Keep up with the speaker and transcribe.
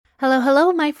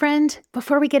Hello, my friend.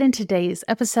 Before we get into today's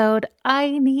episode,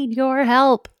 I need your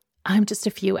help. I'm just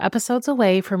a few episodes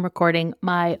away from recording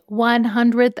my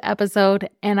 100th episode,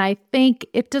 and I think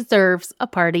it deserves a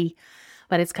party.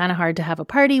 But it's kind of hard to have a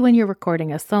party when you're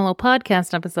recording a solo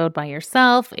podcast episode by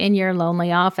yourself in your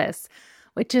lonely office,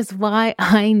 which is why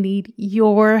I need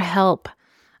your help.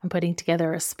 I'm putting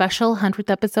together a special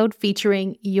 100th episode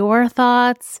featuring your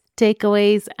thoughts,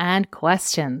 takeaways, and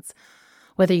questions.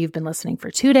 Whether you've been listening for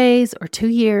 2 days or 2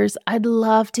 years, I'd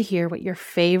love to hear what your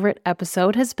favorite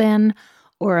episode has been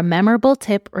or a memorable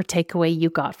tip or takeaway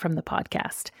you got from the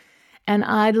podcast. And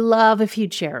I'd love if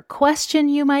you'd share a question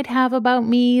you might have about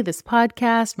me, this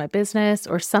podcast, my business,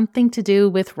 or something to do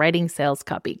with writing sales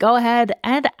copy. Go ahead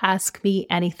and ask me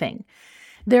anything.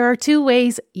 There are 2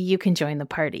 ways you can join the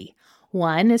party.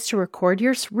 One is to record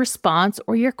your response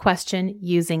or your question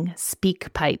using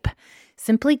SpeakPipe.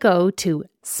 Simply go to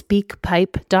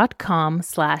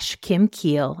speakpipe.com/Kim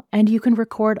Keel and you can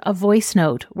record a voice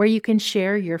note where you can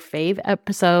share your fave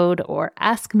episode or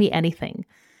ask me anything.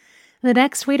 The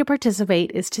next way to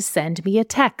participate is to send me a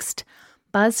text.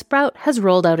 Buzzsprout has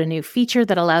rolled out a new feature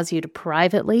that allows you to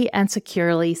privately and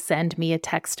securely send me a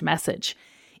text message.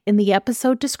 In the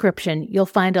episode description, you'll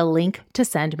find a link to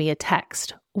send me a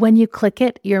text. When you click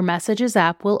it, your Messages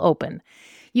app will open.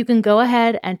 You can go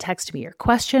ahead and text me your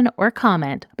question or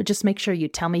comment, but just make sure you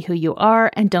tell me who you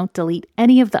are and don't delete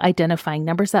any of the identifying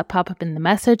numbers that pop up in the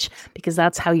message because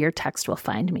that's how your text will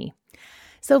find me.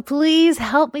 So please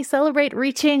help me celebrate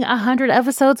reaching 100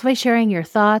 episodes by sharing your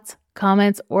thoughts,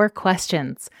 comments, or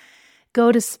questions.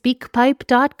 Go to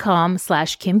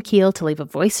speakpipe.com/Kim Keel to leave a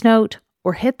voice note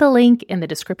or hit the link in the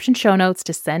description show notes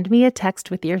to send me a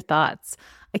text with your thoughts.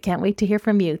 I can't wait to hear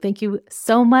from you. Thank you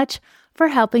so much for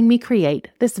helping me create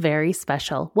this very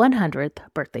special 100th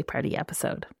birthday party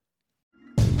episode.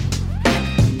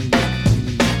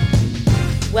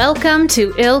 Welcome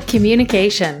to Ill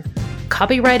Communication,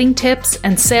 copywriting tips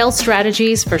and sales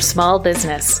strategies for small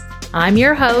business. I'm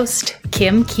your host,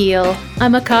 Kim Keel.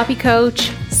 I'm a copy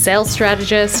coach, sales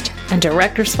strategist, and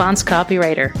direct response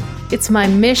copywriter. It's my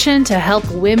mission to help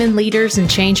women leaders and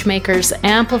change makers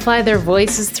amplify their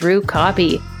voices through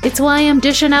copy. It's why I'm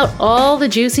dishing out all the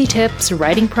juicy tips,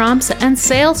 writing prompts, and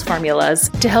sales formulas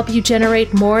to help you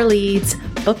generate more leads,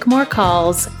 book more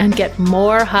calls, and get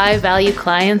more high-value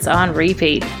clients on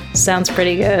repeat. Sounds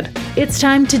pretty good. It's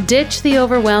time to ditch the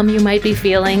overwhelm you might be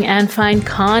feeling and find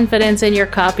confidence in your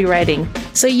copywriting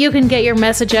so you can get your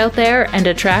message out there and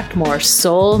attract more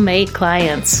soulmate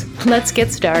clients. Let's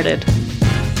get started.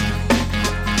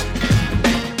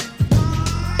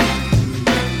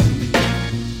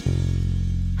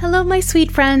 Hello, my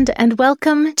sweet friend, and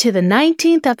welcome to the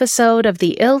 19th episode of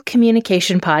the Ill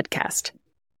Communication Podcast.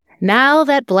 Now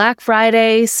that Black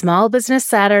Friday, Small Business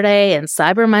Saturday, and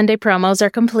Cyber Monday promos are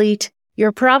complete,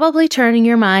 you're probably turning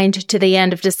your mind to the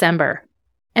end of December.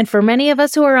 And for many of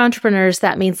us who are entrepreneurs,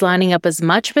 that means lining up as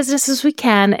much business as we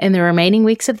can in the remaining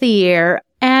weeks of the year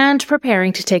and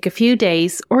preparing to take a few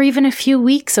days or even a few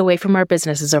weeks away from our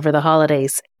businesses over the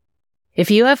holidays. If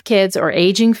you have kids or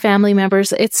aging family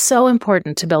members, it's so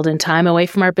important to build in time away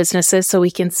from our businesses so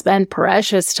we can spend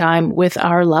precious time with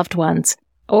our loved ones,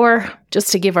 or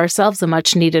just to give ourselves a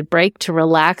much-needed break to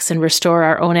relax and restore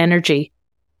our own energy.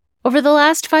 Over the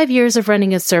last 5 years of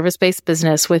running a service-based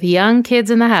business with young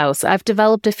kids in the house, I've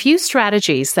developed a few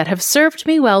strategies that have served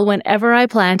me well whenever I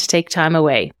plan to take time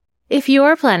away. If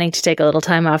you're planning to take a little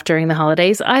time off during the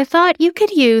holidays, I thought you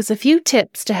could use a few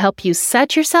tips to help you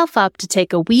set yourself up to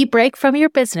take a wee break from your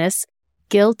business,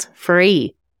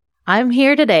 guilt-free. I'm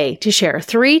here today to share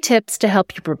 3 tips to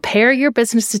help you prepare your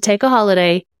business to take a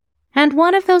holiday, and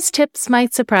one of those tips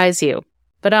might surprise you.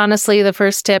 But honestly, the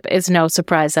first tip is no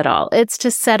surprise at all. It's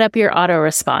to set up your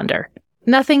autoresponder.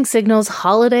 Nothing signals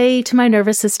holiday to my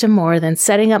nervous system more than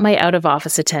setting up my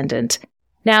out-of-office attendant.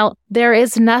 Now, there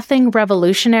is nothing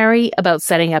revolutionary about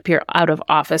setting up your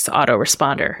out-of-office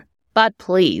autoresponder. But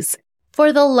please,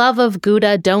 for the love of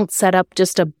Gouda, don't set up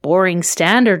just a boring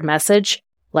standard message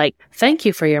like, "Thank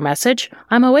you for your message.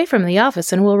 I'm away from the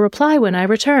office and will reply when I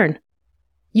return."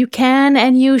 You can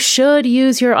and you should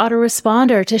use your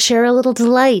autoresponder to share a little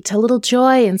delight, a little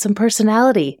joy, and some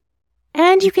personality.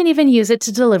 And you can even use it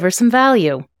to deliver some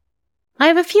value. I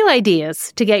have a few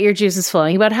ideas to get your juices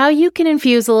flowing about how you can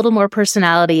infuse a little more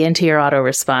personality into your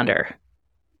autoresponder.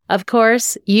 Of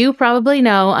course, you probably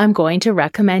know I'm going to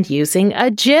recommend using a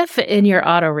GIF in your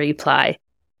auto reply.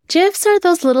 GIFs are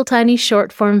those little tiny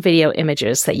short-form video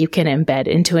images that you can embed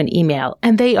into an email,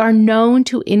 and they are known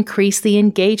to increase the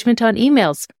engagement on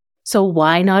emails. So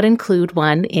why not include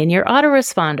one in your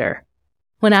autoresponder?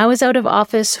 When I was out of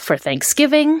office for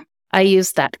Thanksgiving, I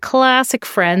used that classic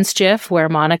Friends gif where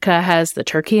Monica has the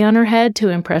turkey on her head to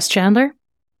impress Chandler.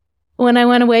 When I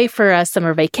went away for a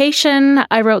summer vacation,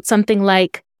 I wrote something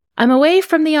like, I'm away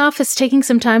from the office taking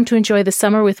some time to enjoy the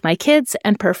summer with my kids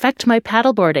and perfect my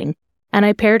paddleboarding. And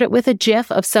I paired it with a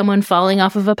gif of someone falling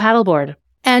off of a paddleboard.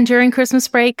 And during Christmas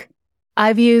break,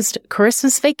 I've used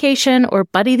Christmas Vacation or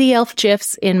Buddy the Elf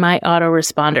GIFs in my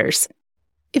autoresponders.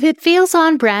 If it feels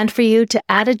on brand for you to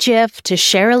add a GIF to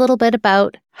share a little bit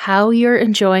about how you're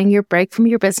enjoying your break from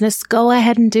your business, go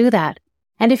ahead and do that.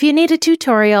 And if you need a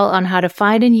tutorial on how to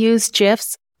find and use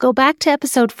GIFs, go back to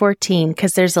episode 14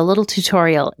 because there's a little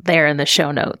tutorial there in the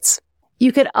show notes.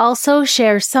 You could also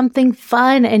share something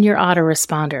fun in your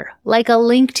autoresponder, like a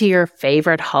link to your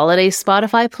favorite holiday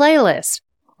Spotify playlist,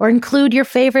 or include your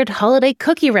favorite holiday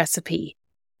cookie recipe.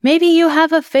 Maybe you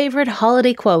have a favorite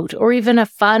holiday quote, or even a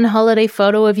fun holiday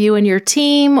photo of you and your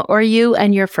team, or you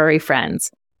and your furry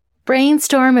friends.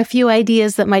 Brainstorm a few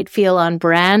ideas that might feel on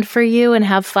brand for you and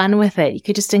have fun with it. You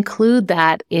could just include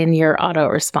that in your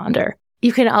autoresponder.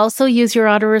 You can also use your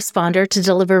autoresponder to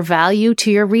deliver value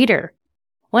to your reader.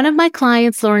 One of my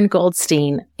clients, Lauren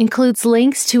Goldstein, includes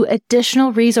links to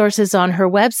additional resources on her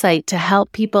website to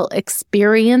help people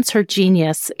experience her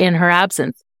genius in her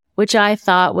absence, which I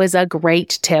thought was a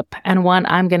great tip and one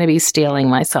I'm going to be stealing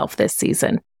myself this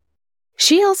season.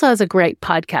 She also has a great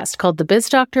podcast called The Biz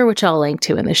Doctor, which I'll link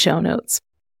to in the show notes.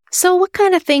 So what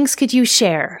kind of things could you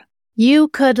share? You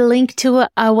could link to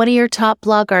one of your top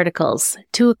blog articles,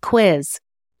 to a quiz.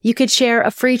 You could share a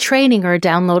free training or a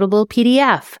downloadable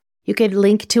PDF. You could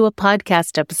link to a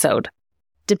podcast episode.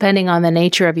 Depending on the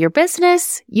nature of your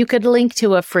business, you could link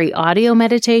to a free audio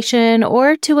meditation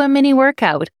or to a mini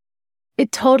workout.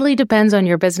 It totally depends on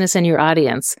your business and your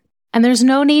audience. And there's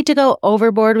no need to go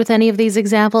overboard with any of these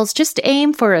examples. Just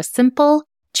aim for a simple,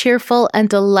 cheerful, and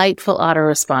delightful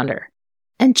autoresponder.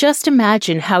 And just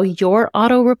imagine how your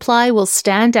auto reply will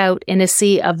stand out in a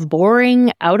sea of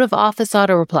boring, out-of-office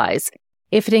auto replies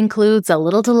if it includes a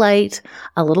little delight,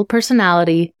 a little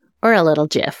personality, or a little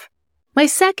GIF. My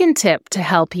second tip to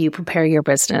help you prepare your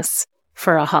business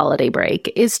for a holiday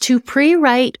break is to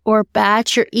pre-write or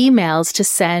batch your emails to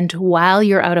send while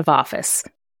you're out of office.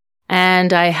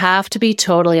 And I have to be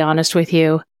totally honest with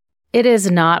you, it is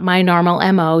not my normal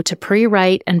MO to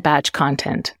pre-write and batch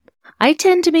content. I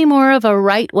tend to be more of a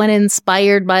write when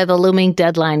inspired by the looming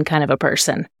deadline kind of a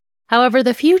person. However,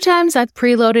 the few times I've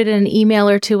preloaded an email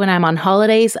or two when I'm on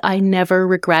holidays, I never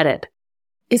regret it.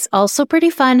 It's also pretty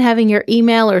fun having your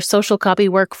email or social copy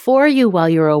work for you while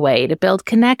you're away to build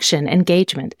connection,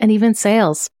 engagement, and even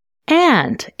sales.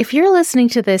 And if you're listening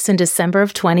to this in December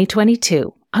of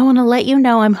 2022, I want to let you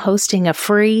know I'm hosting a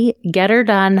free Get Her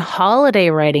Done holiday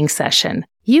writing session.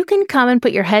 You can come and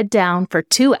put your head down for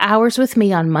 2 hours with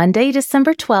me on Monday,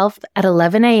 December 12th at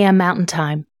 11 a.m. Mountain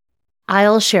Time.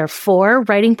 I'll share 4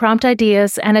 writing prompt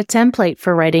ideas and a template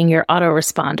for writing your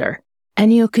autoresponder.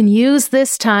 And you can use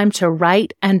this time to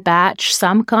write and batch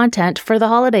some content for the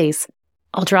holidays.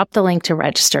 I'll drop the link to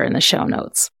register in the show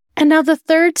notes. And now the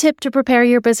third tip to prepare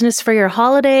your business for your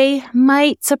holiday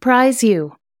might surprise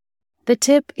you. The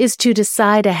tip is to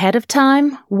decide ahead of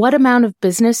time what amount of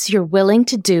business you're willing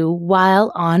to do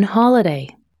while on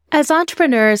holiday. As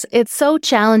entrepreneurs, it's so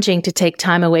challenging to take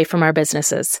time away from our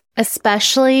businesses,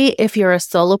 especially if you're a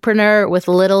solopreneur with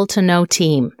little to no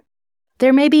team.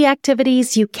 There may be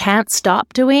activities you can't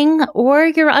stop doing, or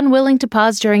you're unwilling to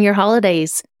pause during your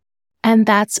holidays. And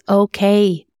that's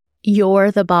okay. You're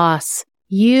the boss.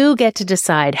 You get to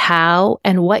decide how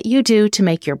and what you do to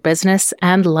make your business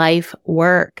and life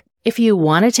work. If you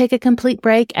want to take a complete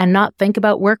break and not think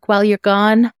about work while you're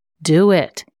gone, do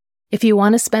it. If you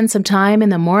want to spend some time in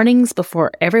the mornings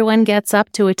before everyone gets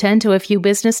up to attend to a few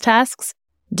business tasks,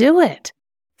 do it.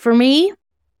 For me,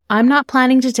 I'm not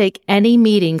planning to take any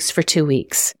meetings for 2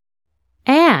 weeks.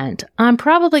 And I'm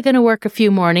probably going to work a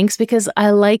few mornings because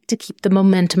I like to keep the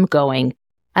momentum going.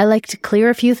 I like to clear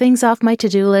a few things off my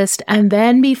to-do list and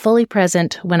then be fully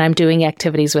present when I'm doing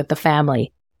activities with the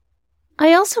family.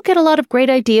 I also get a lot of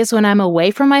great ideas when I'm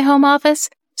away from my home office,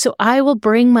 so I will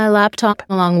bring my laptop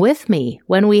along with me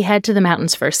when we head to the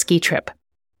mountains for a ski trip.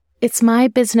 It's my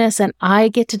business and I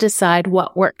get to decide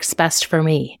what works best for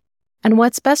me. And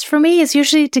what's best for me is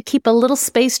usually to keep a little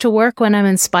space to work when I'm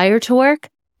inspired to work,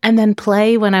 and then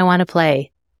play when I want to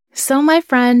play. So, my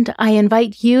friend, I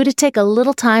invite you to take a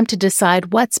little time to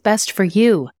decide what's best for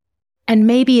you. And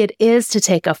maybe it is to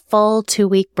take a full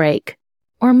 2-week break.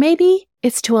 Or maybe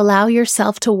it's to allow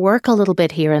yourself to work a little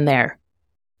bit here and there.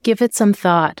 Give it some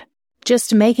thought.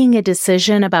 Just making a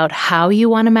decision about how you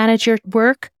want to manage your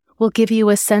work will give you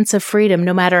a sense of freedom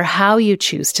no matter how you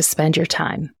choose to spend your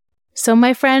time. So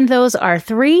my friend, those are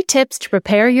 3 tips to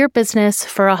prepare your business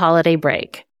for a holiday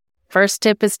break. First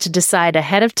tip is to decide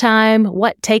ahead of time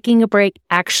what taking a break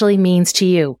actually means to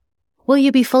you. Will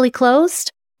you be fully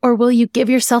closed, or will you give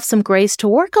yourself some grace to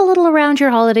work a little around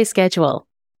your holiday schedule?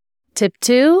 Tip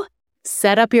 2,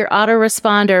 set up your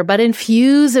autoresponder, but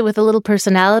infuse it with a little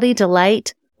personality,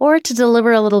 delight, or to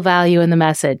deliver a little value in the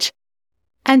message.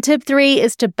 And tip 3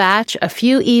 is to batch a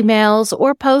few emails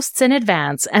or posts in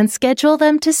advance and schedule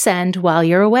them to send while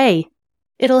you're away.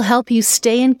 It'll help you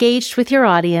stay engaged with your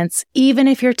audience, even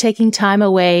if you're taking time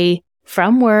away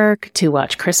from work to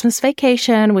watch Christmas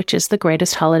Vacation, which is the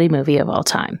greatest holiday movie of all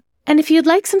time. And if you'd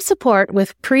like some support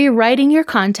with pre-writing your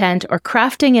content or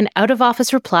crafting an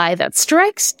out-of-office reply that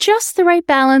strikes just the right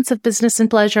balance of business and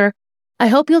pleasure, I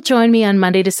hope you'll join me on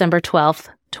Monday, December 12th,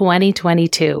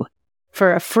 2022,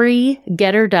 for a free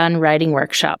Get Her Done writing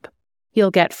workshop.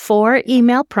 You'll get 4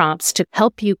 email prompts to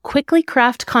help you quickly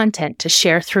craft content to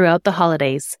share throughout the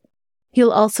holidays.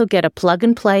 You'll also get a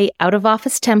plug-and-play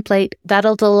out-of-office template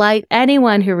that'll delight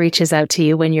anyone who reaches out to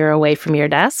you when you're away from your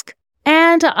desk.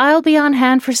 And I'll be on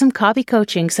hand for some copy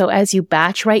coaching, so as you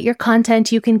batch write your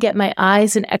content, you can get my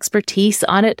eyes and expertise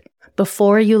on it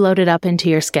before you load it up into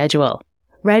your schedule.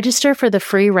 Register for the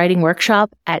free writing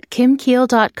workshop at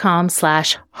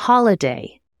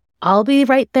kimkeel.com/holiday. I'll be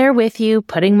right there with you,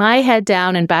 putting my head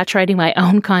down and batch writing my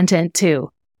own content too.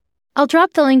 I'll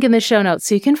drop the link in the show notes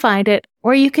so you can find it,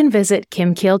 or you can visit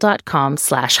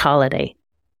kimkeel.com/holiday.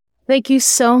 Thank you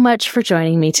so much for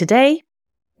joining me today.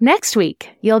 Next week,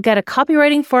 you'll get a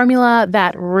copywriting formula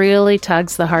that really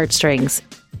tugs the heartstrings.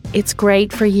 It's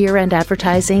great for year-end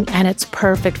advertising, and it's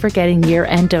perfect for getting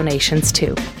year-end donations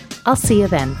too. I'll see you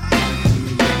then.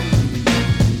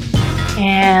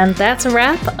 And that's a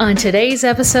wrap on today's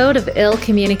episode of Ill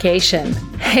Communication.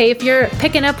 Hey, if you're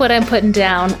picking up what I'm putting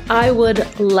down, I would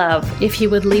love if you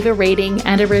would leave a rating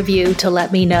and a review to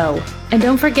let me know. And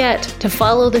don't forget to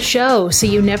follow the show so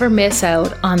you never miss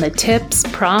out on the tips,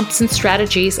 prompts, and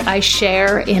strategies I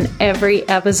share in every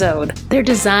episode. They're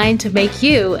designed to make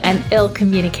you an ill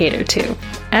communicator too.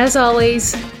 As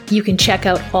always, you can check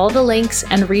out all the links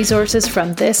and resources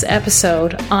from this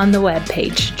episode on the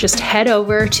webpage. Just head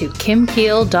over to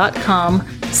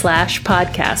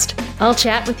kimkeel.com/podcast. I'll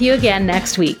chat with you again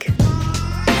next week.